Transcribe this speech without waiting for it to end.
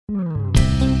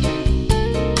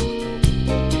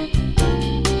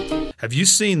Have you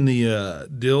seen the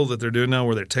deal that they're doing now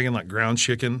where they're taking like ground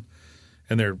chicken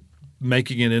and they're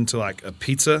making it into like a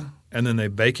pizza and then they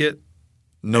bake it?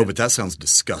 No, but that sounds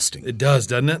disgusting. It does,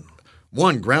 doesn't it?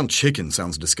 One, ground chicken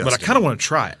sounds disgusting. But I kind of want to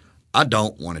try it. I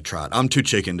don't want to try it. I'm too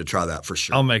chicken to try that for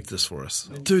sure. I'll make this for us.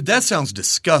 Dude, that sounds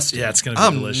disgusting. Yeah, it's going to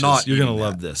be delicious. Not You're going to eating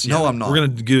love that. this. No, Yeah. I'm not. We're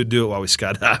going to do it while we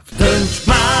skydive.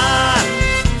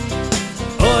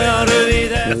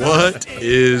 What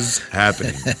is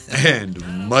happening?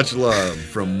 And much love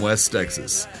from West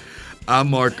Texas. I'm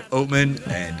Mark Oatman,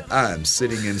 and I'm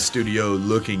sitting in studio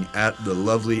looking at the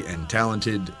lovely and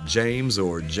talented James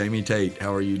or Jamie Tate.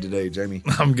 How are you today, Jamie?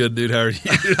 I'm good, dude. How are you?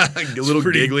 A little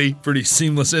giggly. Pretty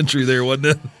seamless entry there, wasn't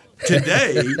it?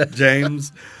 Today,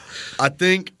 James, I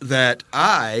think that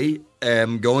I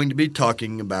am going to be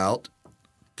talking about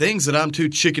things that I'm too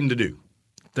chicken to do.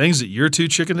 Things that you're too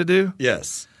chicken to do?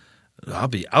 Yes. I'll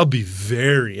be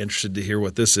very interested to hear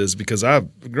what this is because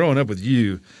growing up with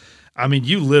you, I mean,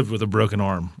 you lived with a broken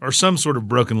arm or some sort of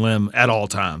broken limb at all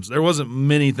times. There wasn't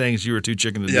many things you were too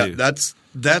chicken to do. Yeah,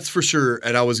 that's for sure.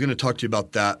 And I was going to talk to you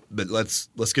about that, but let's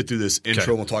get through this intro.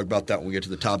 Okay. And we'll talk about that when we get to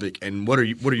the topic. And what are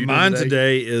you Mine doing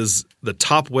today? is the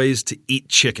top ways to eat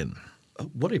chicken.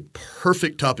 What a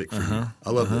perfect topic for you. I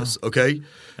love this. Okay.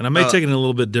 And I may take it in a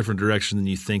little bit different direction than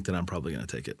you think that I'm probably going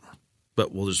to take it.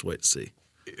 But we'll just wait to see.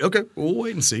 Okay. We'll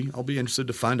wait and see. I'll be interested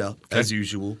to find out, as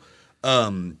usual.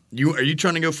 Are you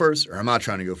trying to go first, or am I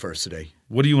trying to go first today?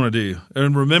 What do you want to do?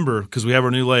 And remember, because we have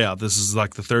our new layout, this is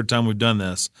like the third time we've done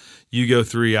this. You go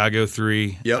 3, I go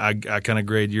 3. Yep. I kind of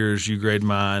grade yours, you grade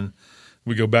mine.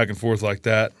 We go back and forth like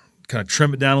that. Kind of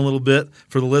trim it down a little bit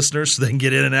for the listeners so they can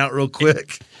get in and out real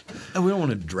quick. And we don't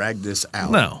want to drag this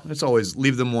out. No. It's always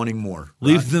leave them wanting more.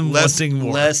 Leave them wanting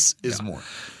more. Less is more.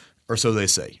 Or so they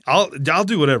say. I'll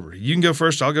do whatever. You can go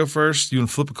first. I'll go first. You want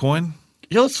to flip a coin?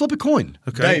 Yeah, let's flip a coin.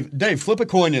 Okay. Dave, flip a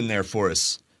coin in there for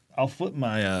us. I'll flip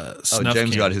my snuff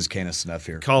James can. got his can of snuff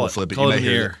here. Call We'll it. flip it. Call You it may in the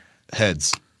hear air. it.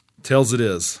 Heads. Tails it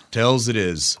is. Tails it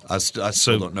is. I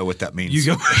still don't know what that means.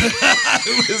 You go.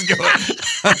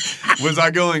 Was I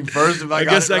going first? If I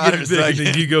got guess it I right get or a pick and then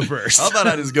second? you go first. How about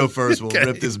I just go first? We'll Okay.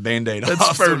 rip this Band-Aid That's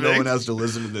off so no perfect. one has to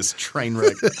listen to this train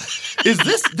wreck.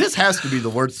 This has to be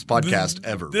the worst podcast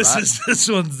ever, right?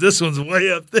 This one's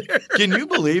way up there. Can you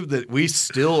believe that we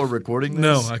still are recording this?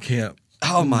 No, I can't.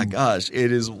 Oh my gosh,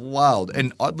 it is wild.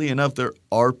 And oddly enough, there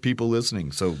are people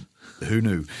listening. So who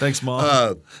knew? Thanks, Mom.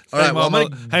 All right, well,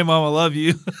 Hey, Mom, I love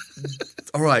you.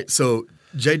 all right. So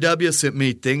JW sent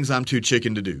me things I'm too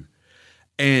chicken to do.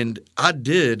 And I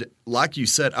did, like you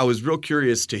said, I was real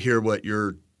curious to hear what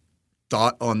your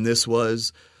thought on this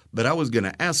was. But I was going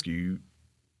to ask you,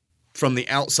 from the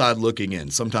outside looking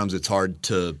in, sometimes it's hard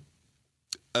to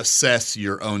assess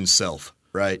your own self,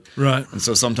 right? Right. And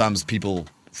so sometimes people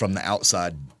from the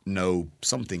outside know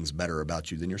something's better about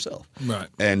you than yourself. Right.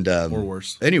 And Or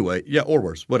worse. Anyway, yeah, or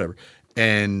worse, whatever.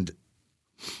 And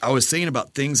I was saying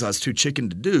about things I was too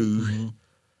chicken to do. Mm-hmm.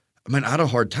 I mean, I had a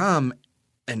hard time.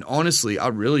 And honestly, I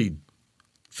really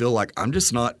feel like I'm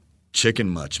just not chicken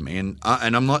much, man.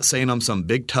 And I'm not saying I'm some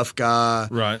big tough guy.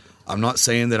 Right. I'm not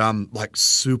saying that I'm like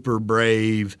super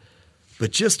brave.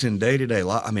 But just in day-to-day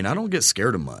life, I mean, I don't get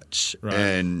scared of much. Right.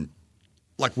 And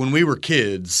like when we were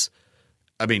kids –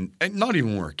 I mean, not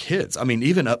even when we're kids. I mean,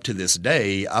 even up to this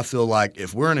day, I feel like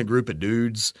if we're in a group of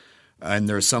dudes and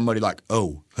there's somebody like,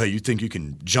 oh, hey, you think you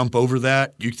can jump over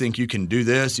that? You think you can do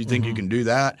this? You think you can do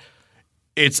that?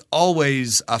 It's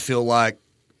always, I feel like,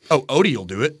 oh, Odie will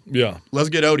do it. Yeah. Let's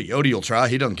get Odie. Odie will try.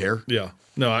 He doesn't care. Yeah.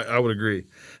 No, I would agree.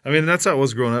 I mean, that's how it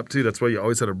was growing up, too. That's why you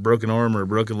always had a broken arm or a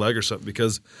broken leg or something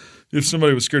because if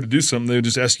somebody was scared to do something, they would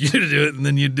just ask you to do it and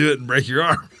then you'd do it and break your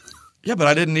arm. Yeah, but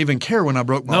I didn't even care when I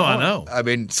broke my arm. I know. I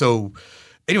mean, so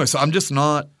anyway, so I'm just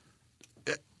not –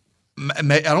 I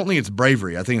don't think it's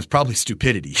bravery. I think it's probably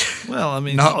stupidity. Well, I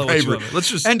mean, not call it what you bravery. want.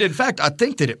 Let's just – And in fact, I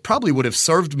think that it probably would have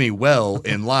served me well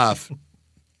in life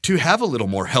to have a little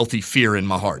more healthy fear in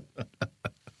my heart.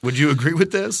 Would you agree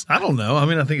with this? I don't know. I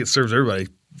mean, I think it serves everybody.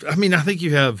 I mean, I think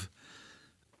you have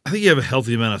a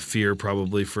healthy amount of fear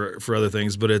probably for other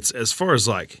things, but it's as far as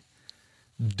like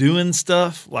doing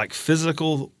stuff like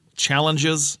physical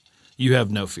challenges, you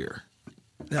have no fear.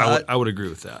 I would agree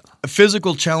with that.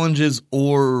 Physical challenges,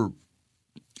 or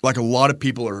like a lot of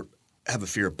people have a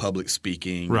fear of public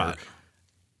speaking. Right.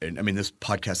 And I mean, this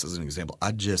podcast is an example.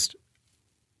 I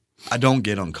don't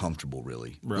get uncomfortable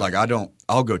really. Right. Like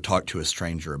I'll go talk to a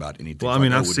stranger about anything. Well, I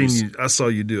mean, I saw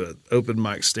you do an open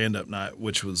mic stand-up night,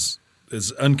 which was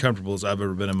as uncomfortable as I've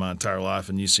ever been in my entire life,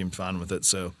 and you seemed fine with it.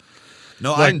 So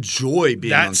No, I enjoy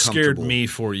being that uncomfortable. scared me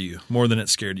for you more than it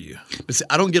scared you. But see,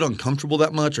 I don't get uncomfortable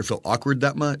that much or feel awkward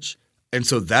that much. And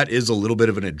so that is a little bit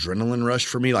of an adrenaline rush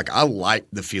for me. Like I like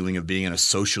the feeling of being in a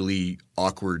socially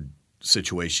awkward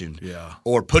situation. Yeah.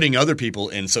 Or putting other people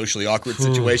in socially awkward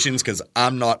situations because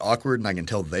I'm not awkward and I can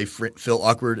tell they feel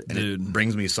awkward and it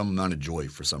brings me some amount of joy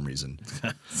for some reason.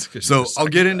 So I'll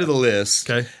get into the list.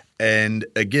 Okay. And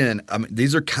again,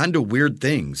 these are kind of weird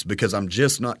things because I'm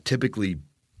just not typically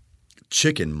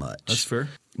chicken much. That's fair.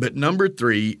 But number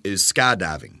 3 is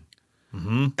skydiving.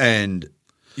 Mm-hmm. And,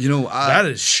 that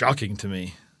is shocking to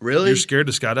me. Really? You're scared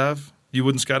to skydive? You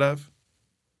wouldn't skydive?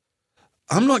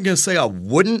 I'm not going to say I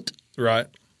wouldn't. Right.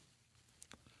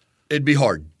 It'd be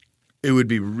hard. It would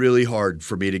be really hard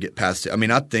for me to get past it. I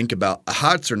mean, I think about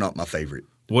heights are not my favorite.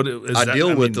 I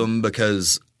deal with them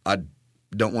because I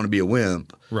don't want to be a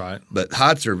wimp. Right. But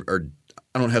heights are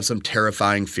I don't have some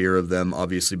terrifying fear of them,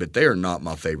 obviously, but they are not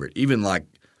my favorite. Even like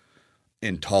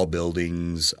in tall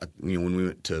buildings, when we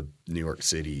went to New York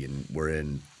City and we're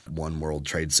in One World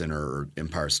Trade Center or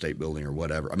Empire State Building or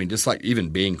whatever. I mean, just like even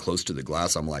being close to the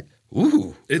glass, I'm like,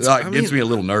 ooh, it gets me a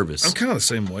little nervous. I'm kind of the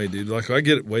same way, dude. Like I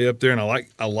get way up there and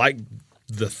I like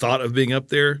the thought of being up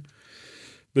there.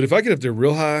 But if I get up there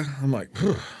real high, I'm like,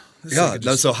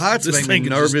 so heights make me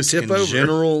nervous in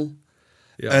general.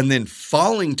 Yeah. And then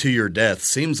falling to your death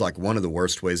seems like one of the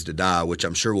worst ways to die, which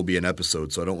I'm sure will be an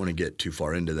episode, so I don't want to get too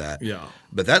far into that. Yeah.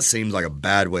 But that seems like a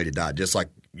bad way to die. Just like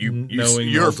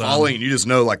you're falling and you just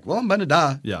know like, well, I'm going to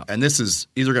die. Yeah. And this is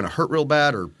either going to hurt real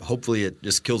bad or hopefully it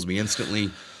just kills me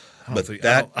instantly. I don't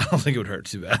think it would hurt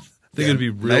too bad. I think it would be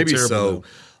real maybe terrible. So.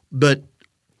 But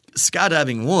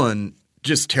skydiving, one,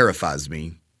 just terrifies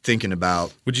me thinking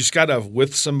about. Would you skydive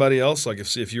with somebody else? Like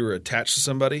if you were attached to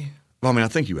somebody? Well, I mean, I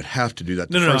think you would have to do that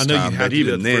the first first time. But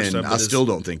even then, I still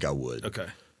don't think I would. Okay.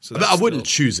 So but I wouldn't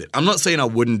choose it. I'm not saying I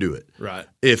wouldn't do it. Right.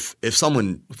 If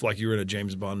someone – like you were in a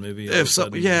James Bond movie. If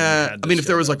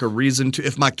there was like a reason to –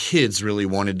 if my kids really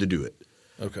wanted to do it.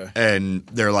 Okay. And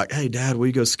they're like, hey, Dad, will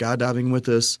you go skydiving with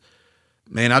us?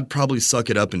 Man, I'd probably suck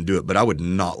it up and do it, but I would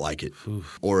not like it.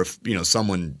 Oof. Or if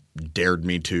someone dared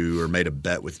me to or made a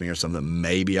bet with me or something,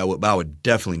 maybe I would. But I would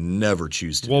definitely never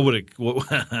choose to. What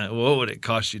would it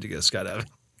cost you to go skydiving?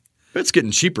 It's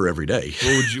getting cheaper every day.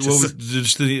 What would you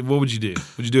do?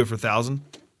 Would you do it for $1,000?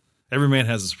 Every man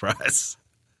has his price.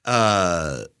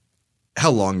 How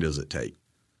long does it take?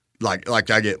 Like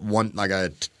I get one. Like I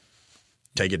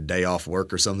take a day off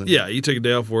work or something? Yeah, you take a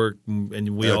day off work,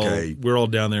 and we're all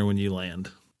down there when you land.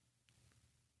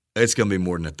 It's going to be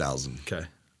more than 1,000. Okay,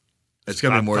 it's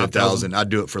going to be more than 1,000. I'd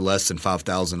do it for less than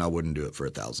 5,000. I wouldn't do it for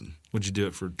 1,000. Would you do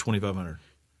it for 2,500?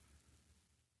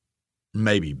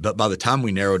 Maybe, but by the time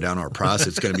we narrow down our price,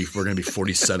 we're going to be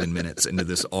 47 minutes into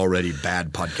this already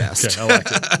bad podcast. Okay,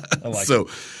 I like it. So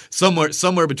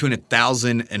somewhere between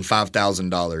 $1,000 and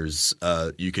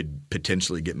 $5,000, you could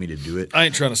potentially get me to do it. I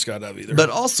ain't trying to skydive either. But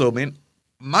also, man,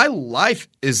 my life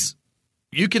is.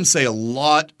 You can say a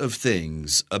lot of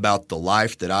things about the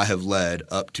life that I have led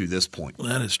up to this point.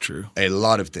 That is true. A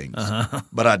lot of things.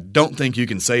 But I don't think you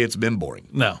can say it's been boring.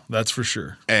 No, that's for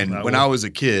sure. And when I was a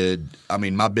kid, I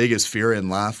mean, my biggest fear in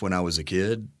life when I was a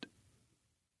kid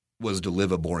was to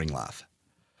live a boring life.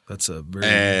 That's a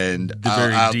very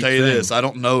I'll deep tell you thing. this. I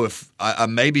don't know if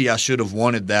maybe I should have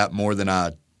wanted that more than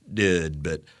I did,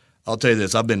 but I'll tell you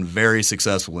this, I've been very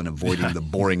successful in avoiding the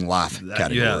boring life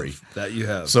category. That you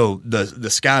have. So the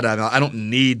skydiving, I don't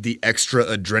need the extra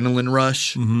adrenaline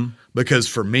rush because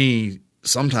for me,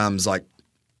 sometimes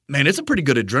man, it's a pretty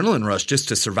good adrenaline rush just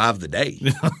to survive the day.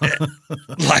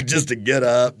 Like just to get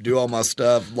up, do all my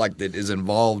stuff that is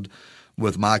involved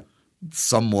with my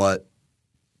somewhat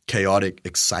chaotic,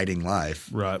 exciting life.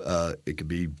 Right. It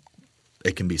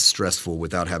can be stressful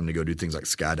without having to go do things like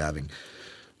skydiving.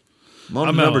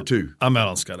 I'm number 2. I'm out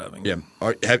on skydiving.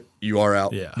 Yeah. You are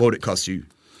out? Yeah. What would it cost you?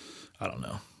 I don't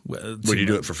know. Would you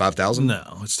do it for $5,000?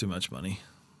 No, it's too much money.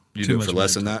 You do it for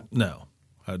less than that? No.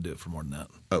 I'd do it for more than that.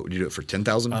 Oh, would you do it for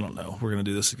 $10,000? I don't know. We're going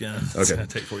to do this again. Okay. It's going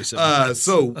to take 47 minutes.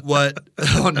 So what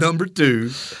on number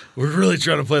 2? We're really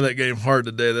trying to play that game hard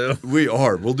today, though. We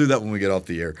are. We'll do that when we get off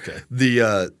the air. Okay.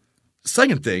 The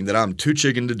second thing that I'm too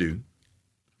chicken to do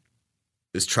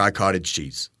is try cottage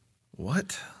cheese.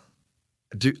 What?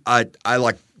 Dude, I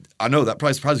know that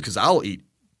probably surprises because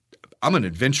I'm an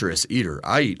adventurous eater.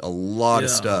 I eat a lot of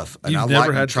stuff. And You've I never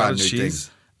like had to try cottage new cheese?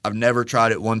 things. I've never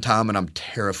tried it one time, and I'm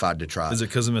terrified to try it. Is it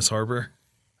because of Miss Harbor?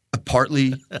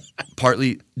 Partly,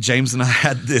 James and I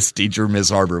had this teacher, Miss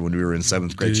Harbor, when we were in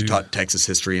 7th grade. She taught Texas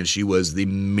history, and she was the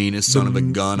meanest son of a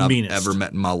gun I've ever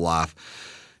met in my life.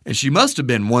 And she must have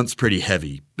been once pretty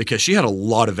heavy because she had a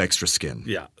lot of extra skin.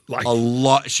 Yeah. A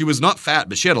lot. She was not fat,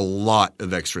 but she had a lot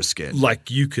of extra skin.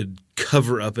 Like you could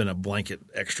cover up in a blanket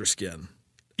extra skin.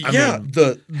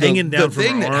 the hanging down the from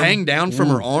thing her that arm. hang down from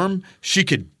her arm, she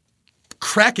could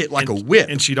crack it like a whip,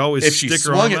 and she'd always if she stick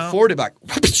her swung arm it out. forward, it'd be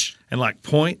like and like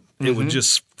point, it would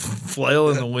just flail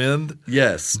in the wind.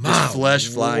 yes, My just flesh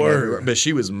flying word. everywhere. But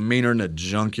she was meaner than a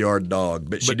junkyard dog.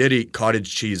 But she did eat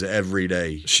cottage cheese every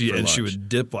day. She for lunch. would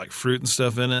dip like fruit and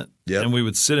stuff in it. Yep. And we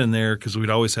would sit in there because we'd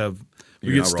always have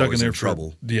You we and get I were stuck in always there in for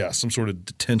trouble. some sort of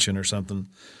detention or something.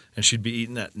 And she'd be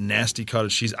eating that nasty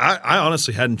cottage cheese. I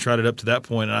honestly hadn't tried it up to that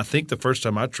point, and I think the first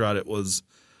time I tried it was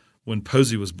when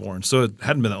Posey was born. So it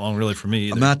hadn't been that long really for me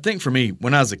either. I mean, I think for me,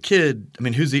 when I was a kid, I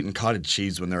mean, who's eating cottage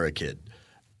cheese when they're a kid?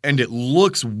 And it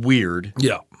looks weird,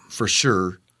 yeah. for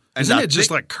sure. And Isn't I it just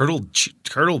think like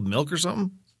curdled milk or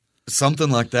something? something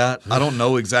like that? I don't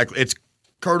know exactly. It's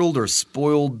curdled or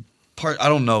spoiled part. I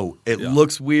don't know. It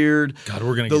looks weird. God,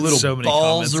 we're gonna the get little so many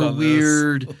balls comments are on this.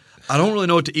 weird. I don't really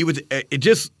know what to eat with it. It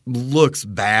just looks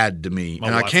bad to me, My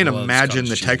and I wife can't loves imagine the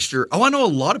cottage cheese. texture. Oh, I know a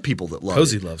lot of people that love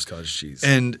Posey it. loves cottage cheese.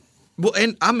 And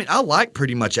I mean, I like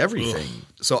pretty much everything.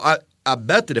 So I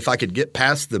bet that if I could get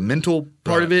past the mental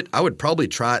part of it, I would probably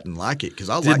try it and like it because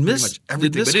I like pretty much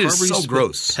everything. Did Miss But it is Harper so used to put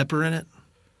gross. Pepper in it?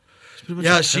 She put a bunch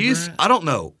Yeah, of pepper in it? I don't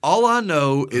know. All I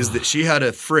know is that she had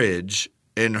a fridge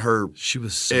in her. She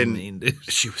was so mean, dude.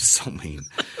 She was so mean.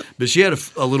 But she had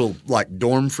a little like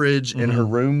dorm fridge in her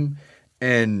room.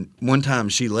 And one time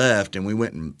she left and we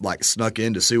went and like snuck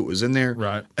in to see what was in there.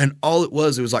 Right. And all it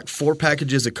was like 4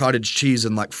 packages of cottage cheese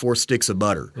and like 4 sticks of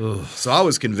butter. So I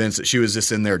was convinced that she was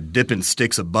just in there dipping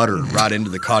sticks of butter right into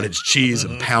the cottage cheese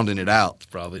and pounding it out.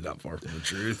 Probably not far from the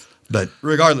truth. But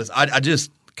regardless, I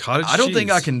don't think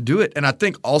cheese. I can do it. And I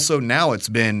think also now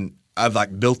I've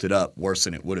like built it up worse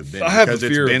than it would have been. I have because a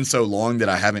it's fear been so long that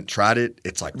I haven't tried it.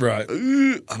 It's like, Right.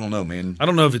 I don't know, man. I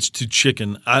don't know if it's too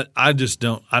chicken. I just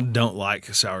don't. I don't like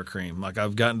sour cream. Like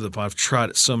I've gotten to the point. I've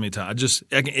tried it so many times.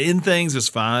 In things it's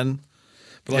fine.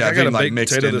 But like Yeah, I got a like baked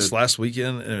mixed potato into- this last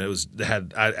weekend,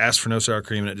 and I asked for no sour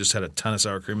cream, and it just had a ton of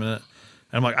sour cream in it.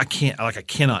 And I'm like, I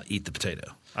cannot eat the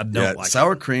potato. I don't like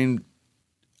sour cream.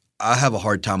 I have a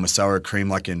hard time with sour cream,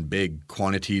 like in big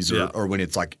quantities, or when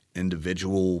it's like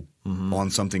individual on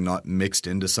something, not mixed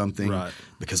into something. Right.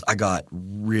 Because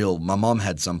my mom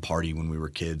had some party when we were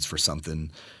kids for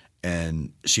something,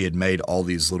 and she had made all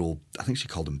these little, I think she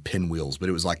called them pinwheels, but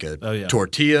it was like a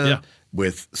tortilla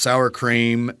with sour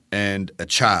cream and a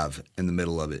chive in the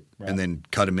middle of it, and then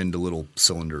cut them into little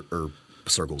cylinder or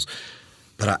circles.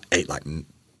 But I ate like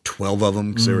 12 of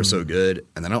them because they were so good,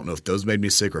 and I don't know if those made me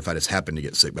sick or if I just happened to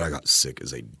get sick, but I got sick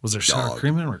as a Was there dog. sour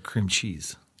cream in it or cream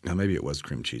cheese? Now, maybe it was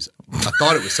cream cheese. I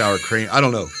thought it was sour cream. I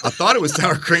don't know. I thought it was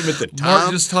sour cream at the time.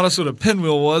 Mark just taught us what a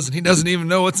pinwheel was, and he doesn't even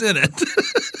know what's in it.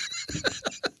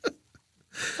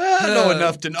 I know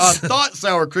enough to know. I thought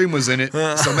sour cream was in it,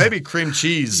 so maybe cream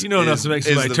cheese. You know enough to make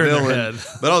somebody the turn their villain. head.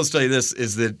 But I'll just tell you this: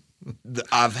 is that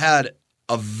I've had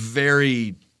a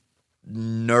very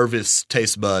nervous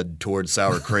taste bud towards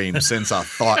sour cream since I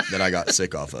thought that I got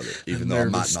sick off of it, even though I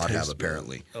might Nervous not have taste bud.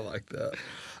 apparently. I like that.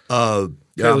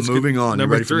 Yeah, let's moving get on. You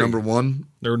number ready for 3. number 1?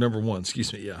 They were number 1.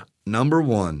 Excuse me. Yeah. Number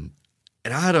 1,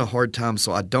 and I had a hard time,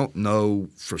 so I don't know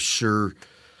for sure.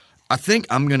 I think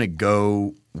I'm going to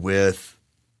go with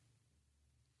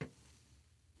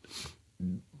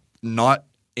not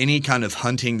any kind of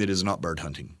hunting that is not bird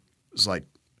hunting. It's like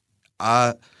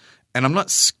and I'm not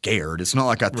scared. It's not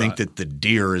like I think that the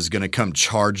deer is going to come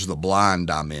charge the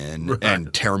blind I'm in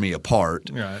and tear me apart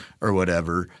or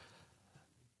whatever.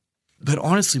 But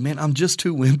honestly, man, I'm just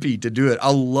too wimpy to do it.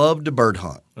 I love to bird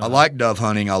hunt. I like dove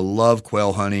hunting. I love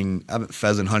quail hunting. I haven't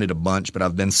pheasant hunted a bunch, but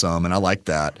I've been some, and I like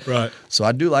that. Right. So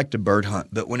I do like to bird hunt.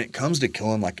 But when it comes to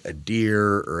killing like a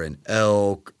deer or an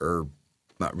elk or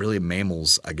not really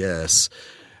mammals, I guess,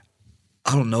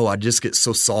 I don't know. I just get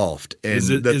so soft. And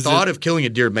the thought of killing a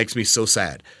deer makes me so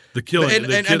sad. The killing.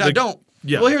 And I don't.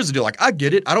 Yeah. Well, here's the deal. Like, I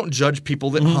get it. I don't judge people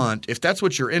that hunt. If that's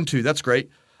what you're into, that's great.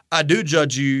 I do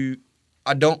judge you.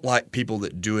 I don't like people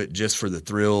that do it just for the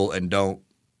thrill and don't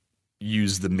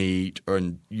use the meat or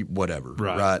whatever.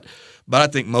 Right. But I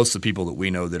think most of the people that we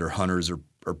know that are hunters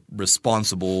are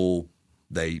responsible.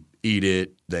 They eat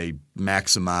it. They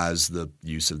maximize the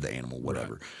use of the animal,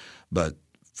 whatever. But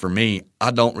for me,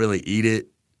 I don't really eat it.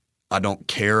 I don't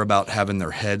care about having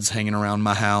their heads hanging around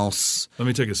my house. Let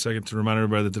me take a second to remind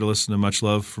everybody that they're listening to Much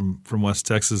Love from West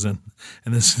Texas, and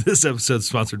this episode's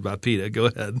sponsored by PETA. Go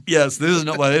ahead. Yes, this is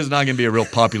not going to be a real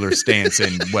popular stance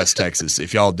in West Texas,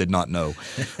 if y'all did not know.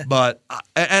 But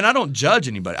and I don't judge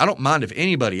anybody. I don't mind if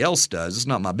anybody else does. It's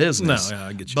not my business. No, yeah,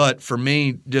 I get you. But for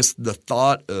me, just the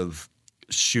thought of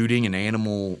shooting an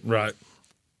animal, Right.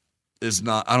 is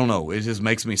not. I don't know. It just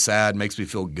makes me sad. Makes me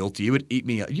feel guilty. It would eat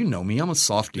me up. You know me. I'm a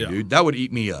softie, Yeah. dude. That would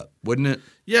eat me up, wouldn't it?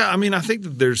 Yeah, I mean, I think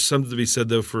that there's something to be said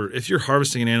though for if you're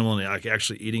harvesting an animal and like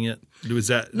actually eating it. Does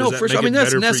that No, does for that sure. I make mean, it that's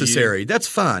better for you? necessary. That's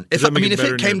fine. If that I make mean, it if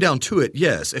better it than- came down to it,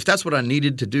 yes. If that's what I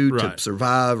needed to do Right. to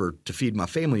survive or to feed my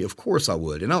family, of course I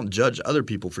would. And I don't judge other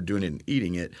people for doing it and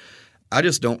eating it. I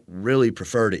just don't really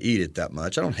prefer to eat it that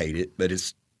much. I don't hate it, but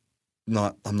it's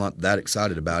not. I'm not that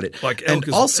excited about it. Like and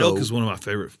elk is one of my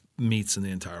favorite meats in the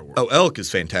entire world. Oh, elk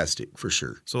is fantastic for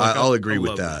sure. So, like, I'll I agree with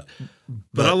love that.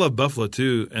 But I love buffalo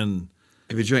too, and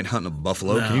If you ain't hunting a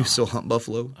buffalo, can you No. still hunt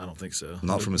buffalo? I don't think so.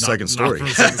 Not from a second story. Not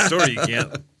from a second story, you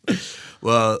can't.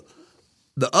 Well,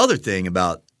 the other thing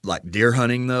about like deer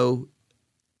hunting though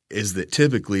is that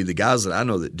typically the guys that I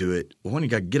know that do it, one, you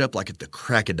got to get up like at the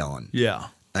crack of dawn. Yeah.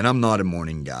 And I'm not a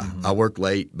morning guy. Mm-hmm. I work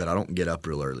late, but I don't get up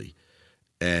real early.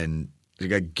 And you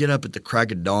got to get up at the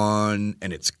crack of dawn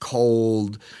and it's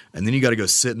cold. And then you got to go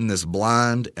sit in this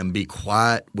blind and be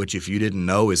quiet, which if you didn't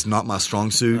know is not my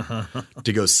strong suit,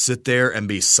 to go sit there and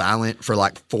be silent for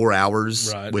like 4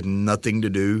 hours Right. with nothing to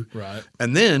do. Right.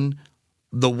 And then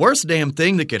the worst damn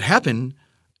thing that could happen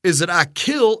is that I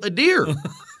kill a deer.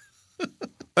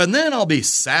 And then I'll be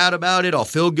sad about it. I'll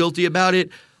feel guilty about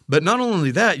it. But not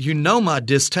only that, you know my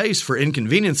distaste for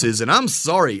inconveniences, and I'm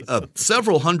sorry, a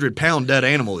several 100-pound dead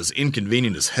animal is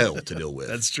inconvenient as hell to deal with.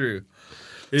 That's true.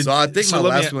 So I think my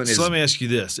last one is. So let me ask you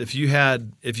this: if you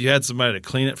had somebody to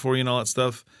clean it for you and all that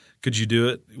stuff, could you do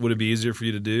it? Would it be easier for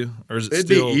you to do, or is it It'd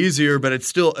still? be easier, but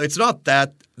it's not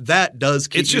that. That does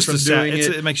keep It's you just from a sad- doing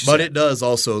it. it makes you but sad. it does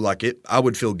also like it. I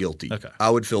would feel guilty. Okay. I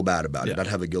would feel bad about it. Yeah. I'd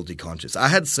have a guilty conscience. I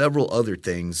had several other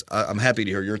things. I'm happy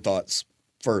to hear your thoughts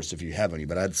first if you have any.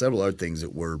 But I had several other things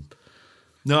that were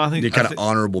No, I think kind of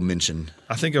honorable mention.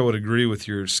 I think I would agree with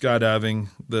your skydiving.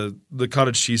 The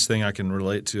cottage cheese thing, I can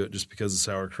relate to it just because of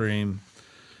sour cream.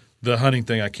 The hunting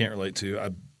thing, I can't relate to.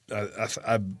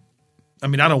 I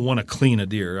mean, I don't want to clean a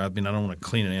deer. I mean, I don't want to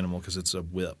clean an animal because it's a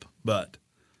whip. But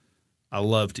I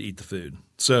love to eat the food.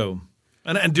 So,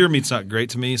 and deer meat's not great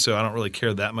to me, so I don't really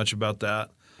care that much about that.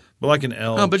 But like an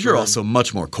elk. No, but you're or- also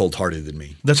much more cold-hearted than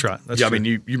me. That's right. That's Yeah, true. I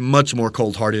mean, you're much more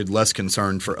cold-hearted, less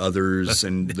concerned for others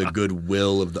and the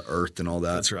goodwill of the earth and all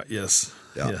that. That's right. Yes.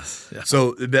 Yeah. Yes. Yeah.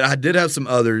 So, but I did have some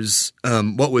others.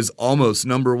 What was almost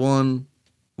number one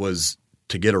was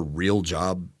to get a real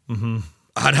job. Mm-hmm.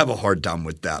 I'd have a hard time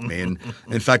with that, man.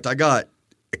 In fact, a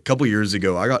couple years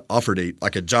ago, I got offered a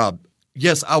job.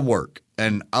 Yes, I work,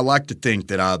 and I like to think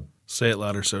that I Say it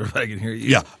louder so everybody can hear you.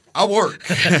 Yeah, I work.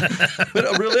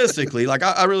 But realistically, like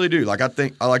I really do. Like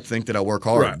I like to think that I work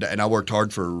hard, Right. and I worked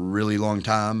hard for a really long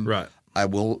time. Right. I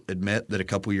will admit that a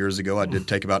couple years ago I did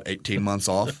take about 18 months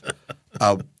off.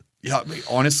 Yeah, I mean,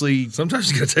 honestly,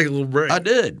 Sometimes you got to take a little break. I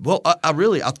did. Well,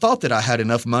 I thought that I had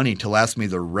enough money to last me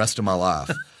the rest of my life.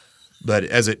 But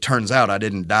as it turns out, I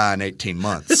didn't die in 18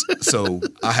 months. So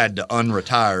I had to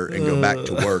unretire and go back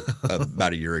to work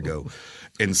about a year ago.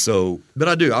 And so, but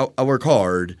I do. I work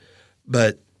hard,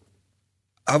 but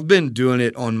I've been doing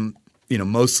it on,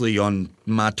 mostly on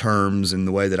my terms and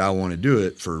the way that I want to do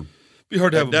it for Be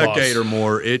hard to a have a decade boss. or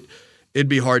more. It'd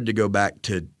be hard to go back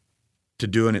to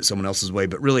doing it someone else's way.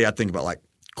 But really, I think about like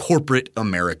corporate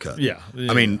America. Yeah.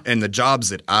 I mean, and the jobs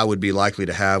that I would be likely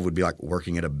to have would be like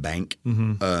working at a bank,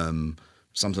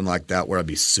 something like that, where I'd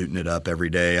be suiting it up every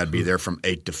day. I'd be there from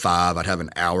 8 to 5. I'd have an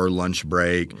hour lunch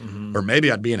break, or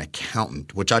maybe I'd be an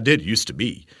accountant, which I did used to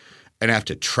be, and have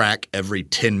to track every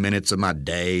 10 minutes of my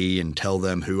day and tell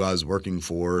them who I was working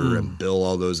for and bill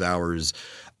all those hours.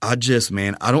 I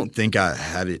don't think I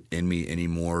have it in me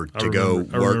anymore to go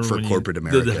work for corporate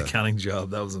America. Did that accounting job?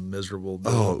 That was a miserable.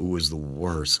 Oh, it was the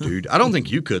worst, dude. I don't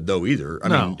think you could though either.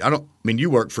 No. I mean,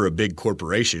 you work for a big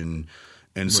corporation,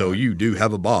 and so you do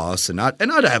have a boss, and I'd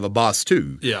have a boss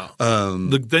too. Yeah.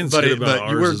 The thing that's but good it- about but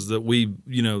you ours were- is that we,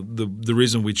 the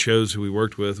reason we chose who we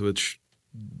worked with, which,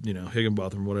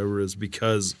 Higginbotham, whatever, is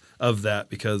because of that.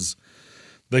 Because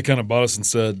they kind of bought us and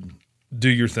said, "Do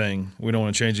your thing. We don't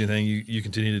want to change anything. You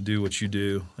continue to do what you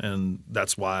do, and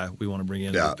that's why we want to bring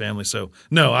in the family." So,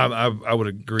 no, I would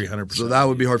agree 100%. So that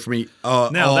would be hard for me. Now,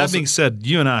 that also- being said,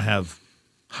 you and I have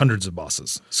hundreds of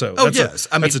bosses. So, Oh that's yes,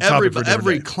 a topic for a different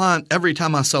every day. client, every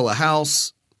time I sell a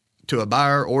house to a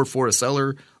buyer or for a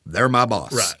seller, they're my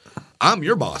boss. Right. I'm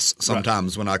your boss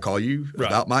sometimes when I call you Right.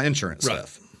 about my insurance Right.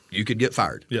 stuff. You could get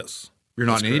fired. Yes. You're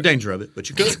not That's in any correct. danger of it, but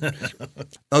you could.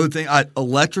 Other thing,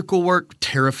 electrical work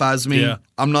terrifies me. Yeah.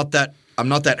 I'm not that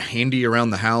handy around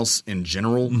the house in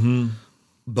general, Mm-hmm.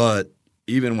 but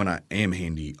even when I am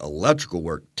handy, electrical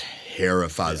work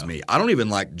terrifies me. I don't even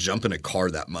like jumping a car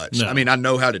that much. No. I mean, I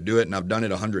know how to do it and I've done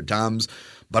it 100 times,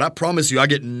 But I promise you, I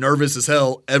get nervous as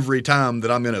hell every time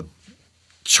that I'm going to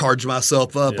charge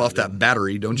myself up off that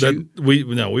battery, don't you?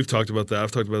 We've talked about that.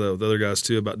 I've talked about that with other guys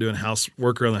too, about doing house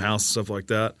work around the house and stuff like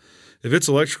that. If it's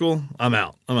electrical, I'm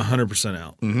out. I'm 100%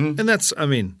 out. Mm-hmm. And that's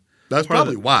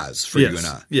probably wise for you and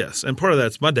I. Yes. And part of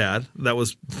that's my dad. That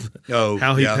was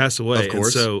how he passed away. Of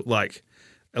course. And so,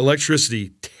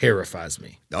 electricity terrifies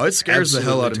me. Oh, it scares the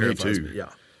hell out of me too. Yeah.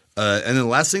 And then the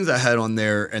last things I had on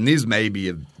there, and these maybe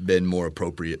have been more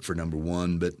appropriate for number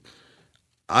one, but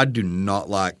I do not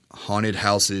like haunted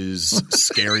houses,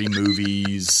 scary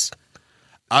movies.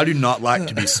 I do not like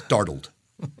to be startled.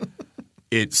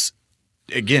 It's,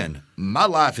 again, my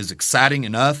life is exciting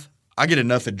enough. I get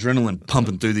enough adrenaline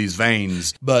pumping through these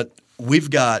veins, but we've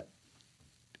got,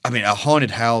 a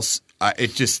haunted house.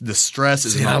 The stress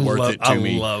is not worth it to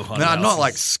me. I love haunted houses. I'm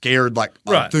not scared I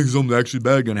think something actually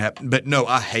bad going to happen. But no,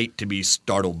 I hate to be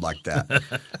startled like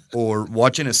that. Or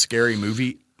watching a scary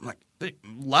movie.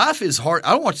 Life is hard.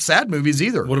 I don't watch sad movies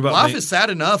either. What about life is sad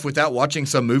enough without watching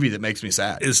some movie that makes me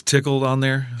sad. Is Tickled on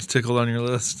there? Is Tickled on your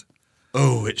list?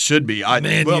 Oh, it should be. But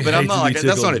I'm not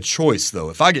that's not a choice though.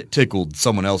 If I get tickled,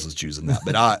 someone else is choosing that.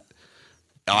 But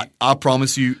I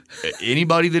promise you,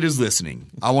 anybody that is listening,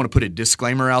 I want to put a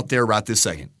disclaimer out there right this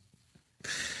second.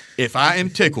 If I am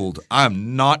tickled, I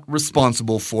am not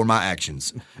responsible for my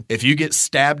actions. If you get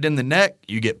stabbed in the neck,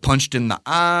 you get punched in the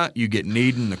eye, you get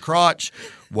kneed in the crotch,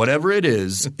 whatever it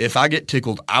is, if I get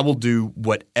tickled, I will do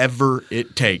whatever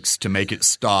it takes to make it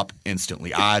stop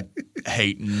instantly. I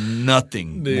hate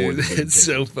nothing more than being tickled. It's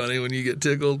so funny when you get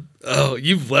tickled. Oh,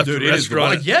 you've left the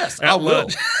restaurant. Yes, I will.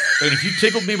 And if you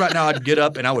tickled me right now, I'd get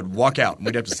up and I would walk out, and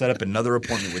we'd have to set up another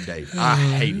appointment with Dave. I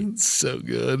hate it. It's so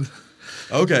good.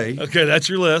 Okay, that's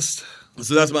your list.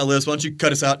 So that's my list. Why don't you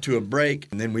cut us out to a break,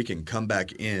 and then we can come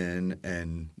back in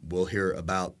and we'll hear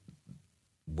about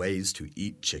ways to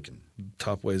eat chicken.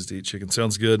 Top ways to eat chicken.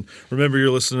 Sounds good. Remember, you're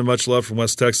listening to Much Love from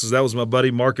West Texas. That was my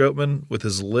buddy Mark Oatman with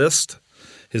his list,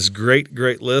 his great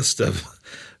list of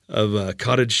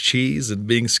cottage cheese and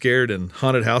being scared and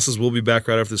haunted houses. We'll be back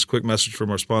right after this quick message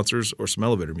from our sponsors or some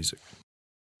elevator music.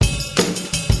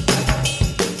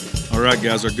 All right,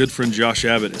 guys, our good friend Josh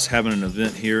Abbott is having an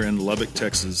event here in Lubbock,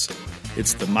 Texas.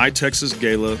 It's the My Texas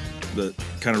Gala that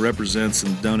kind of represents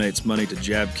and donates money to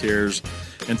Jab Cares.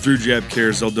 And through Jab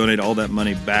Cares, they'll donate all that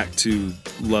money back to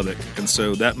Lubbock. And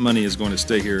so that money is going to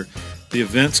stay here. The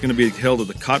event's going to be held at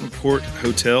the Cotton Court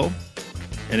Hotel,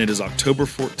 and it is October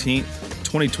 14th,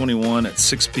 2021 at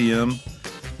 6 p.m.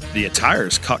 The attire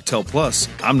is Cocktail Plus.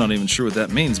 I'm not even sure what that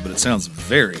means, but it sounds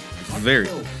very, very,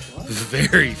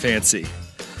 very fancy.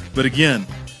 But again,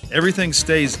 everything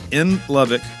stays in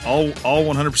Lubbock. All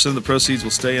 100% of the proceeds will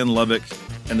stay in Lubbock.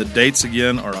 And the dates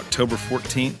again are October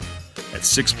 14th at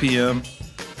 6 p.m.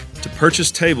 To purchase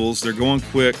tables, they're going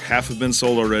quick. Half have been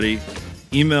sold already.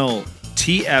 Email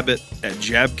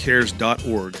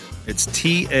tabbott@jabcares.org. It's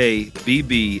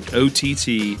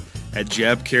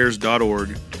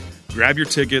TABBOTT@jabcares.org. Grab your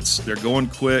tickets. They're going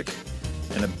quick.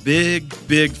 And a big,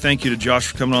 big thank you to Josh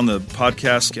for coming on the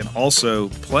podcast, and also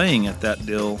playing at that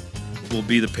deal will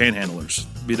be the Panhandlers.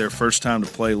 It'll be their first time to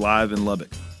play live in Lubbock.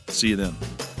 See you then.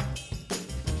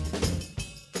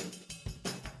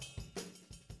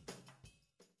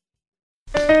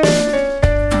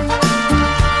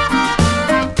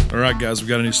 All right, guys, we've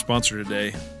got a new sponsor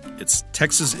today. It's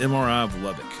Texas MRI of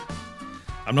Lubbock.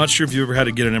 I'm not sure if you ever had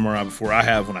to get an MRI before. I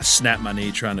have, when I snapped my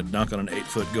knee trying to dunk on an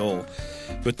 8-foot goal.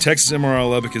 But Texas MRI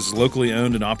Lubbock is locally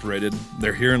owned and operated.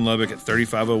 They're here in Lubbock at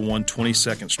 3501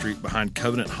 22nd Street behind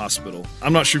Covenant Hospital.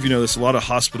 I'm not sure if you know this, a lot of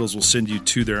hospitals will send you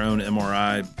to their own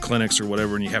MRI clinics or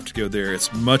whatever, and you have to go there.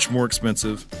 It's much more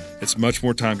expensive. It's much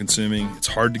more time consuming. It's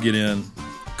hard to get in.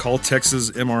 Call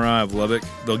Texas MRI of Lubbock.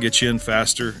 They'll get you in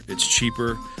faster. It's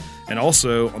cheaper. And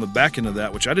also, on the back end of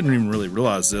that, which I didn't even really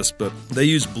realize this, but they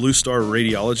use Blue Star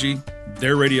Radiology.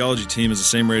 Their radiology team is the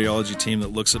same radiology team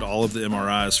that looks at all of the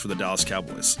MRIs for the Dallas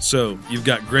Cowboys. So you've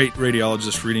got great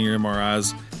radiologists reading your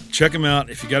MRIs. Check them out.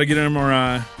 If you got to get an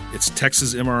MRI, it's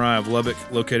Texas MRI of Lubbock,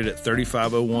 located at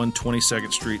 3501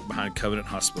 22nd Street behind Covenant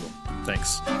Hospital.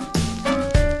 Thanks.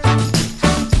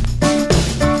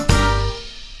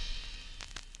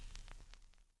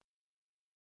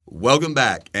 Welcome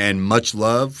back, and much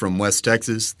love from West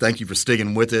Texas. Thank you for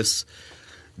sticking with us.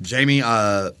 Jamie,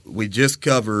 we just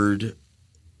covered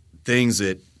things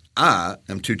that I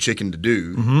am too chicken to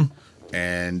do,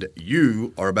 and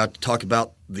you are about to talk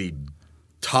about the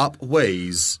top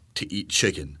ways to eat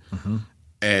chicken.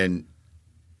 And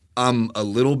I'm a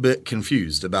little bit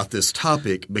confused about this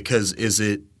topic because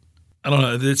I don't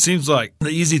know. It seems like the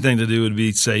easy thing to do would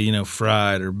be, say,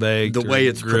 fried or baked. The way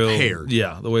it's grilled. prepared.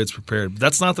 Yeah, the way it's prepared. But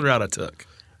that's not the route I took.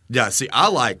 Yeah, see, I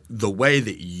like the way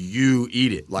that you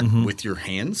eat it, like with your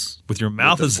hands. With your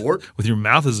mouth with the fork. With your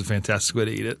mouth is a fantastic way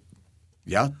to eat it.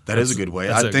 Yeah, that is a good way.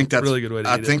 That's I think that's really good way to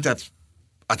eat it.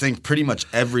 I think pretty much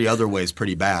every other way is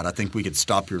pretty bad. I think we could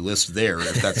stop your list there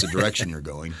if that's the direction you're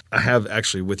going. I have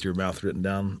actually with your mouth written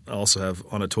down. I also have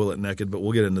on a toilet naked, but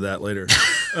we'll get into that later.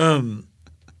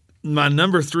 My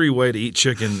number 3 way to eat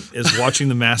chicken is watching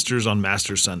the Masters on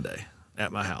Masters Sunday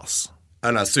at my house.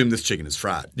 And I assume this chicken is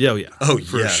fried. Yeah, yeah. Oh,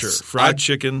 for yes. sure. Fried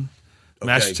chicken,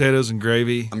 mashed potatoes and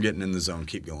gravy. I'm getting in the zone.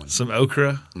 Keep going. Some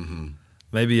okra.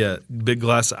 Maybe a big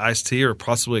glass of iced tea or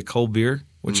possibly a cold beer,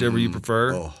 whichever you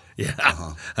prefer. Oh. Yeah.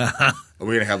 Are we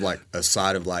going to have like a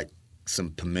side of like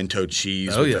some pimento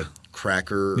cheese with a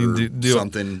cracker or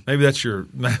something? Maybe that's your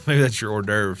hors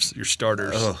d'oeuvres, your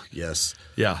starters. Oh, yes.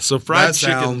 Yeah. So fried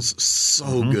chicken. That sounds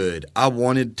so good. I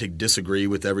wanted to disagree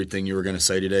with everything you were going to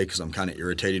say today because I'm kind of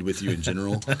irritated with you in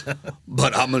general.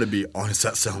 But I'm going to be honest.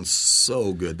 That sounds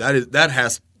so good.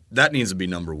 That needs to be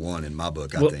number 1 in my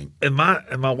book, I think. And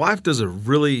my wife does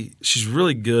she's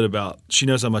really good about, she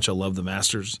knows how much I love the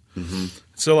Masters.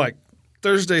 So like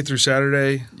Thursday through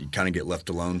Saturday. You kind of get left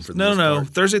alone for the most part.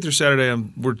 Thursday through Saturday,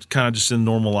 we're kind of just in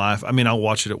normal life. I mean, I'll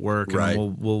watch it at work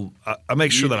and I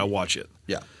make sure that I watch it.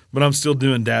 Yeah. But I'm still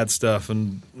doing dad stuff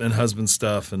and husband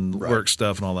stuff and work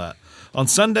stuff and all that. On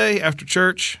Sunday after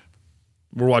church,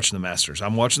 we're watching the Masters.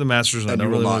 I'm watching the Masters, and I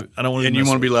don't want to. And you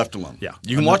want to be left alone. Yeah,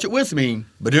 you can watch it with me,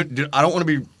 but I don't want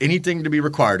to be anything to be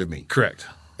required of me. Correct.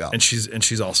 Yeah. And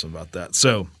she's awesome about that.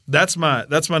 So that's my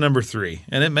number 3,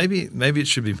 and maybe it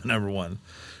should be my number 1.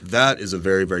 That is a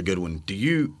very, very good one.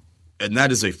 And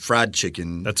that is a fried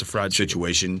chicken. That's a fried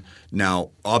situation. Now,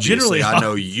 obviously, I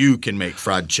know you can make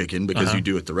fried chicken because you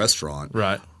do at the restaurant.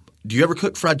 Right. Do you ever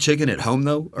cook fried chicken at home,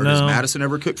 though? Or does Madison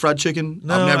ever cook fried chicken?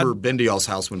 No, I've never been to y'all's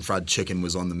house when fried chicken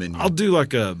was on the menu. I'll do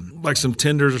like some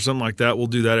tenders or something like that. We'll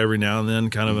do that every now and then,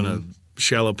 kind of in a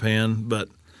shallow pan, but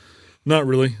not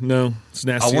really. No, it's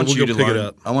nasty. I want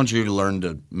you to learn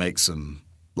to make some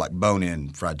like bone-in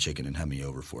fried chicken and have me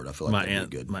over for it. I feel like that'd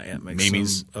be good. My aunt makes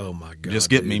Mimi's. Oh my god! Just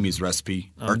get Mimi's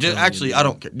recipe, I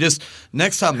don't care. Just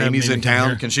next time Mimi's in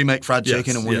town, can she make fried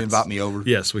chicken and will you invite me over?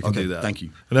 Yes, we can do that. Thank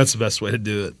you. And that's the best way to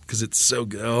do it because it's so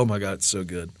good. Oh my god, it's so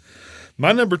good.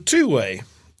 My number 2 way,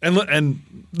 and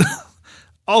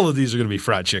all of these are going to be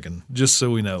fried chicken. Just so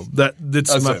we know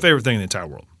that's my favorite thing in the entire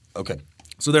world. Okay.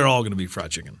 So they're all going to be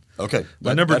fried chicken. Okay.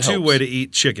 My number 2 way to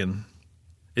eat chicken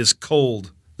is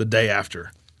cold the day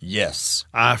after. Yes.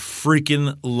 I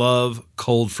freaking love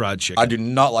cold fried chicken. I do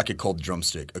not like a cold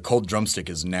drumstick. A cold drumstick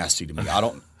is nasty to me.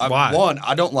 Why?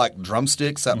 I don't like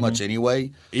drumsticks that much anyway.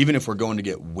 Even if we're going to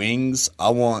get wings, I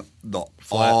want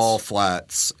all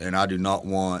flats, and I do not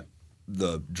want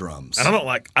the drums. And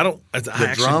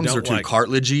the drums are too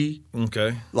cartilagey.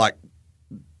 Okay. Like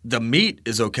the meat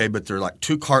is okay, but they're like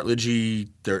too cartilagey.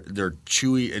 They're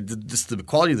chewy. The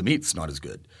quality of the meat's not as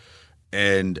good.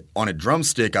 And on a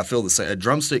drumstick, I feel the same. A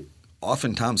drumstick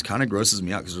oftentimes kind of grosses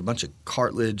me out because there's a bunch of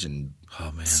cartilage and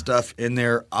stuff in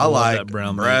there. I like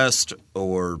breast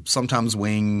or sometimes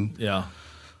wing. Yeah,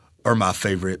 are my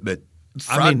favorite. But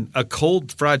a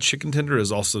cold fried chicken tender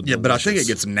is also delicious. But I think it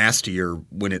gets nastier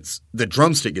when the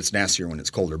drumstick gets nastier when it's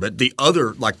colder. But the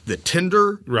other, like the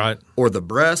tender, or the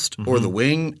breast or the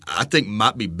wing, I think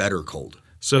might be better cold.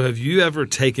 So have you ever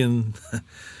taken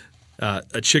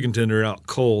a chicken tender out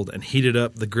cold and heated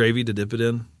up the gravy to dip it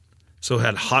in? So it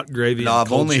had hot gravy. No,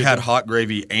 I've only had hot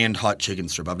gravy and hot chicken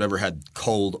strip. I've never had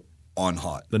cold on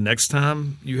hot. The next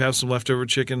time you have some leftover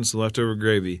chicken, some leftover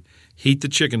gravy, heat the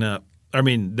chicken up. I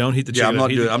mean, don't heat the chicken up.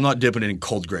 I'm not dipping it in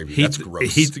cold gravy. That's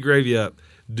gross. Heat the gravy up.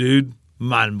 Dude,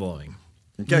 mind-blowing.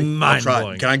 Okay,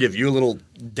 mind-blowing. Can I give you a little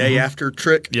day after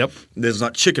trick? Yep. This is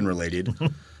not chicken related.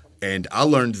 And I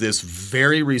learned this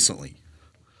very recently.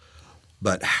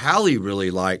 But Hallie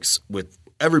really likes, with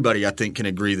everybody I think can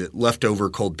agree that leftover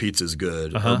cold pizza is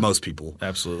good, or most people.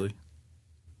 Absolutely.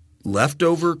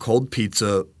 Leftover cold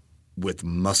pizza with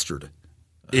mustard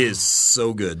is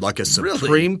so good. Like a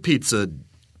supreme pizza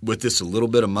with just a little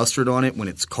bit of mustard on it when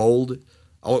it's cold.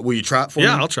 Will you try it for me?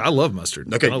 Yeah, I'll try. I love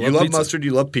mustard. Okay, you love mustard,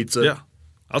 you love pizza. Yeah.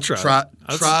 I'll try it.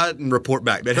 Try it and report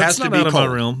back. It has to be cold. That's not out of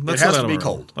my realm. It has to be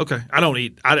cold. Okay.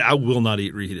 I will not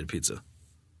eat reheated pizza.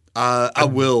 I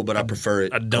will, but I prefer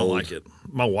it. I don't like it.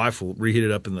 My wife will reheat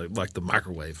it up in the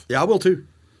microwave. Yeah, I will too.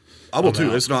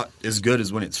 It's not as good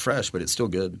as when it's fresh, but it's still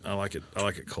good. I like it. I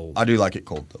like it cold. I do like it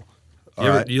cold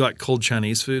though. You like cold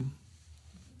Chinese food?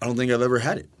 I don't think I've ever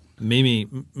had it. Mimi,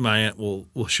 my aunt,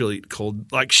 she'll eat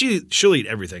cold. Like she'll eat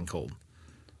everything cold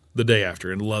the day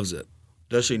after and loves it.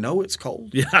 Does she know it's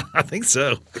cold? Yeah, I think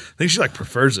so. I think she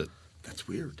prefers it. That's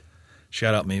weird.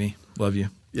 Shout out Mimi, love you.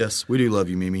 Yes, we do love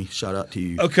you, Mimi. Shout out to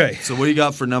you. Okay. So what do you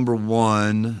got for number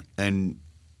one? And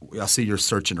I see you're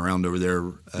searching around over there.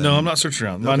 No, I'm not searching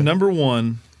around. My number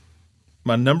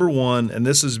one, and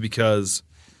this is because,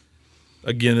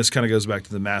 again, this kind of goes back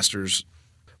to the Masters.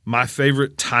 My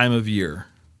favorite time of year,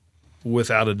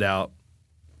 without a doubt,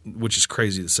 which is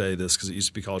crazy to say this because it used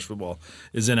to be college football,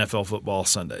 is NFL football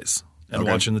Sundays and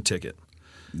watching the ticket.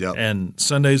 Yep. And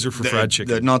Sundays are for fried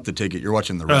chicken. Not the ticket. You're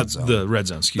watching the Red Zone. The Red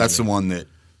Zone, excuse me. That's the one that,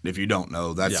 if you don't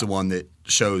know, that's the one that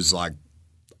shows like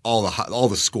all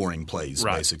the scoring plays,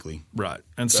 basically. Right.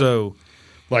 And so,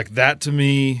 like that to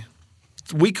me,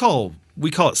 we call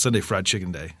it Sunday Fried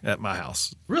Chicken Day at my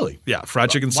house. Really? Yeah, fried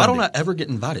chicken Why Sunday. don't I ever get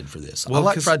invited for this? Well, I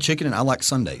like fried chicken and I like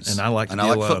Sundays. And I like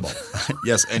football.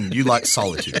 Yes, and you like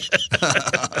solitude.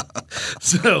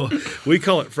 So we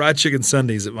call it Fried Chicken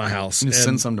Sundays at my house.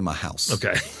 Send some to my house.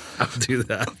 Okay, I'll do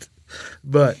that.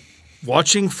 But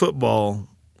watching football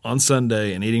on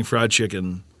Sunday and eating fried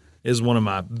chicken is one of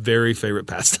my very favorite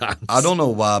pastimes. I don't know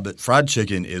why, but fried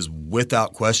chicken is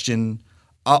without question.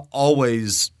 I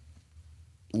always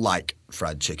like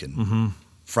fried chicken. Mm-hmm.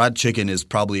 Fried chicken is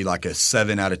probably like a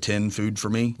 7 out of 10 food for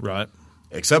me. Right.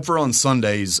 Except for on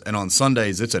Sundays, and on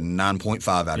Sundays it's a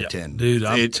 9.5 out of 10. Dude,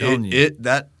 I'm telling you.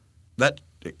 That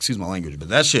excuse my language, but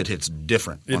that shit hits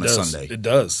different on a Sunday. It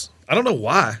does. I don't know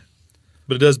why,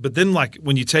 but it does. But then like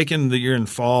when you take in that you're in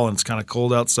fall and it's kind of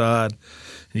cold outside, and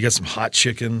you got some hot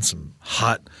chicken, some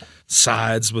hot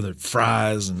sides with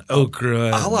fries and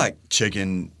okra. I like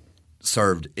chicken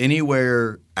served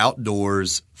anywhere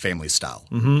outdoors, family style.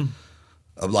 Mm-hmm.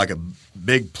 Of like a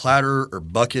big platter or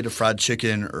bucket of fried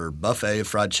chicken or buffet of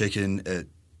fried chicken at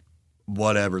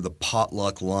whatever, the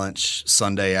potluck lunch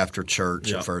Sunday after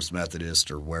church at First Methodist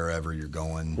or wherever you're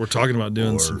going. We're talking about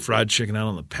doing some fried chicken out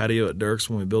on the patio at Dirk's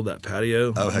when we build that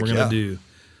patio. Oh, heck We're going to do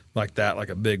like that, like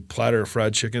a big platter of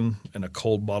fried chicken and a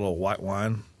cold bottle of white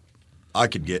wine. I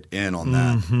could get in on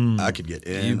that. Mm-hmm. I could get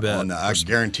in on that. I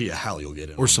guarantee you Hal you'll get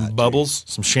in on that. Or some bubbles,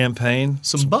 some champagne,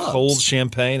 some cold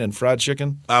champagne and fried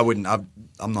chicken. I wouldn't.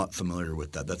 I'm not familiar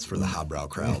with that. That's for the highbrow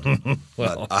crowd.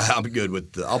 Well, but I'm good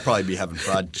with I'll probably be having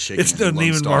fried chicken. It's no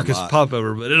Neiman Marcus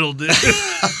popover, but it'll do.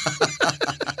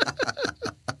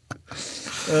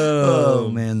 Oh,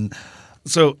 man.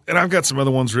 So, and I've got some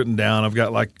other ones written down. I've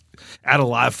got like at a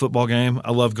live football game.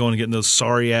 I love going and getting those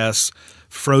sorry ass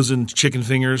frozen chicken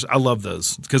fingers. I love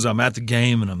those because I'm at the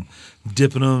game and I'm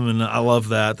dipping them, and I love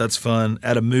that. That's fun.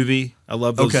 At a movie, I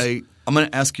love those. Okay, I'm going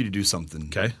to ask you to do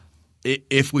something. Okay.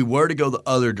 If we were to go the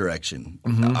other direction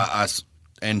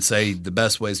and say the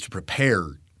best ways to prepare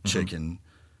chicken,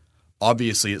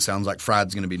 obviously it sounds like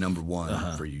fried's going to be number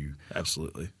one for you.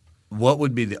 Absolutely. What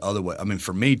would be the other way? I mean,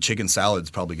 for me, chicken salad's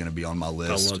probably going to be on my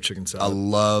list. I love chicken salad. I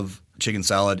love chicken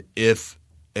salad.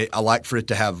 I like for it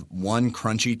to have one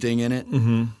crunchy thing in it,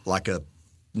 like a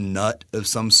nut of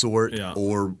some sort,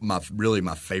 or my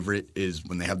favorite is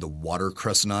when they have the water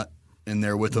chestnut in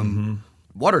there with them.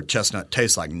 Water chestnut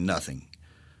tastes like nothing,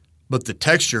 but the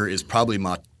texture is probably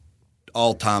my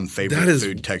all-time favorite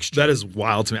food texture. That is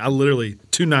wild to me. I literally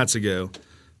 2 nights ago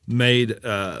made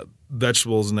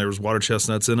vegetables and there was water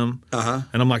chestnuts in them,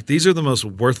 and I'm like, these are the most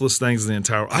worthless things in the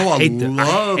entire world. I hate them.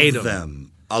 I hate them.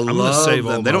 them. I I'm love save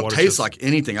them. all They my don't water taste chestnuts. like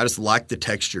anything. I just like the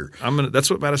texture. That's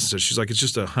what Madison says. She's like, it's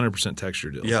just 100%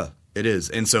 texture deal. Yeah, it is.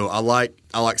 And so I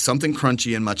like something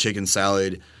crunchy in my chicken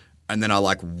salad, and then I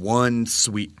like one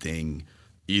sweet thing,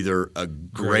 either a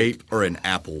grape or an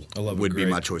apple would be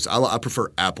my choice. I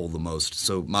prefer apple the most.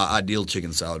 So my ideal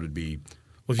chicken salad would be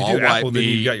Well, if you all do white apple, then you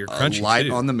meat, got your crunchy light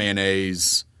too. on the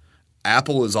mayonnaise.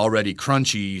 Apple is already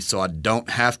crunchy, so I don't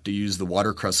have to use the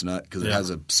water chestnut because it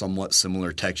has a somewhat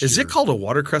similar texture. Is it called a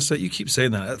water chestnut? You keep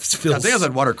saying that. It feels. I think I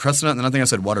said water chestnut, and then I think I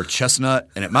said water chestnut,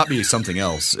 and it might be something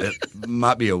else. It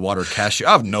might be a water cashew.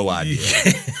 I have no idea.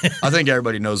 I think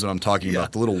everybody knows what I'm talking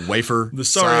about. The little wafer, the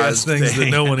sorry ass things that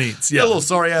no one eats. Yeah, the little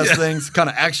sorry ass things,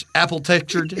 kind of apple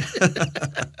textured.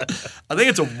 I think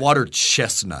it's a water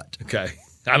chestnut. Okay,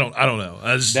 I don't know.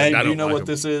 Dave, I do don't you know like what them.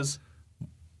 this is?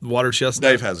 Water chestnut.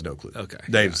 Dave has no clue. Okay,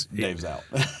 Dave's out.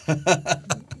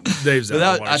 Dave's out.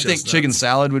 on water I think chestnuts. chicken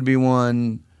salad would be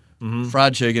one.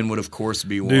 Fried chicken would, of course,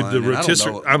 be Dude, one. the And I don't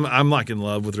rotisserie. know- I'm like in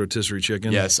love with rotisserie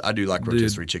chicken. Yes, I do like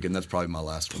rotisserie chicken. That's probably my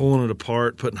last one. Pulling it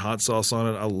apart, putting hot sauce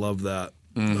on it. I love that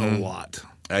a lot.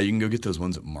 You can go get those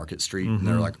ones at Market Street, and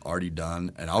they're like already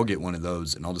done. And I'll get one of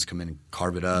those, and I'll just come in and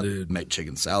carve it up, make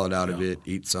chicken salad out of it,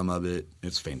 eat some of it.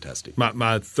 It's fantastic.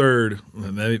 My third,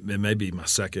 it may be my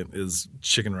second, is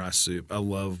chicken rice soup. I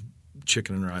love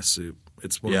chicken and rice soup.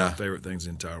 It's one of my favorite things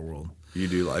in the entire world. You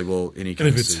do like any And kind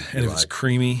if of it's soup. it's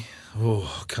creamy,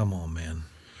 oh come on, man.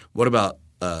 What about?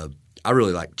 I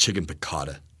really like chicken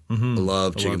piccata. I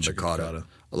love chicken chicken piccata. piccata.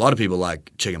 A lot of people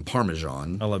like chicken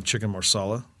parmesan. I love chicken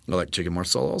marsala. I like chicken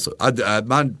marsala also.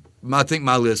 I think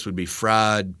my list would be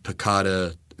fried,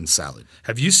 piccata, and salad.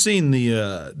 Have you seen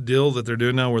the deal that they're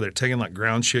doing now where they're taking like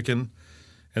ground chicken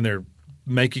and they're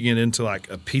making it into like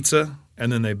a pizza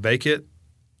and then they bake it?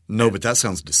 No, but that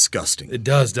sounds disgusting. It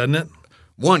does, doesn't it?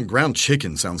 One, ground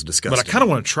chicken sounds disgusting. But I kind of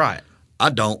want to try it. I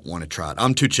don't want to try it.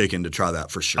 I'm too chicken to try that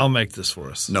for sure. I'll make this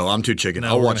for us. No, I'm too chicken. No,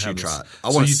 I'll we're watch gonna you have try it. this. I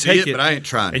So want to you see take it, it, but I ain't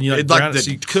trying and you, like, it. Like ground it, the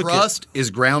so you cook it. crust is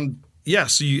ground. Yeah,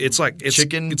 so it's like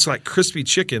Chicken? It's like crispy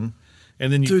chicken,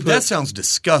 and then you Dude, put, that sounds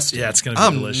disgusting. yeah, it's gonna be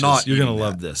I'm delicious. Not You're gonna eating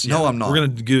love that. this. No, Yeah. I'm not. We're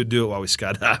gonna do it while we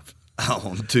skydive.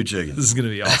 Oh, I'm too chicken. This is gonna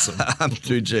be awesome. I'm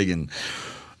too chicken.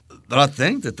 But I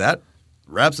think that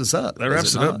wraps us up. That does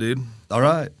wraps it not? up, dude. All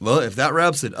right. Well, if that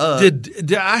wraps it up,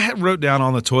 Did I wrote down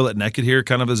on the toilet naked here,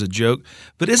 kind of as a joke?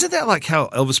 But isn't that like how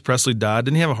Elvis Presley died?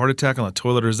 Didn't he have a heart attack on a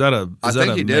toilet, or is that a? I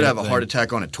think he did have a heart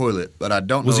attack on a toilet, but I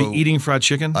don't know. Was he eating fried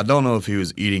chicken? I don't know if he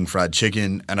was eating fried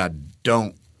chicken, and I'm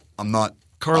not.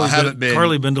 Carly I haven't been.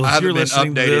 Carly Bindle, I if haven't you're been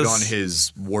listening to updated this- on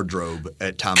his wardrobe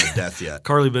at time of death yet.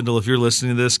 Carly Bindle, if you're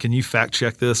listening to this, can you fact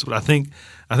check this? But I think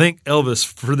Elvis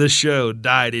for this show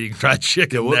died eating fried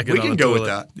chicken. Naked We on can a go with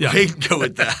toilet. that. Yeah. We can go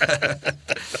with that.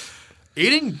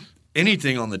 Eating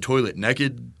anything on the toilet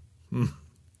naked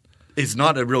is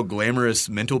not a real glamorous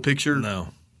mental picture. No.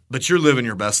 But you're living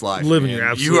your best life. Living man. your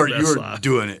absolute you best are life.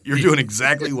 doing it. You're doing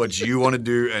exactly what you want to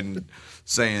do and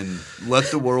saying, let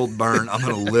the world burn. I'm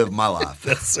going to live my life.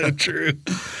 That's so true.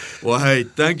 Well, hey,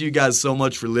 thank you guys so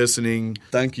much for listening.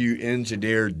 Thank you,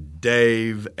 Engineer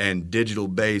Dave and Digital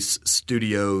Base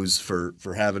Studios for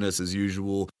having us as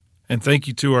usual. And thank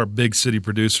you to our big city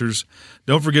producers.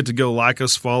 Don't forget to go like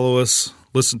us, follow us,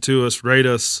 listen to us, rate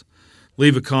us,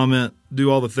 leave a comment, do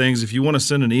all the things. If you want to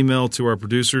send an email to our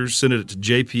producers, send it to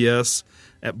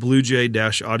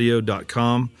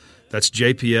jps@bluejay-audio.com. That's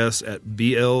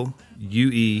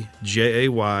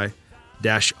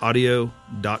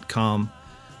jps@bluejay-audio.com.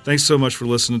 Thanks so much for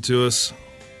listening to us.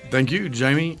 Thank you,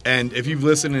 Jamie. And if you've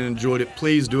listened and enjoyed it,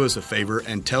 please do us a favor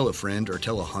and tell a friend or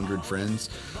tell 100 friends.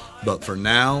 But for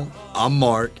now, I'm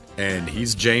Mark, and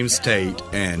he's James Tate,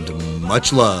 and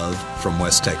much love from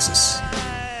West Texas.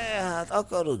 と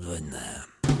ころだな。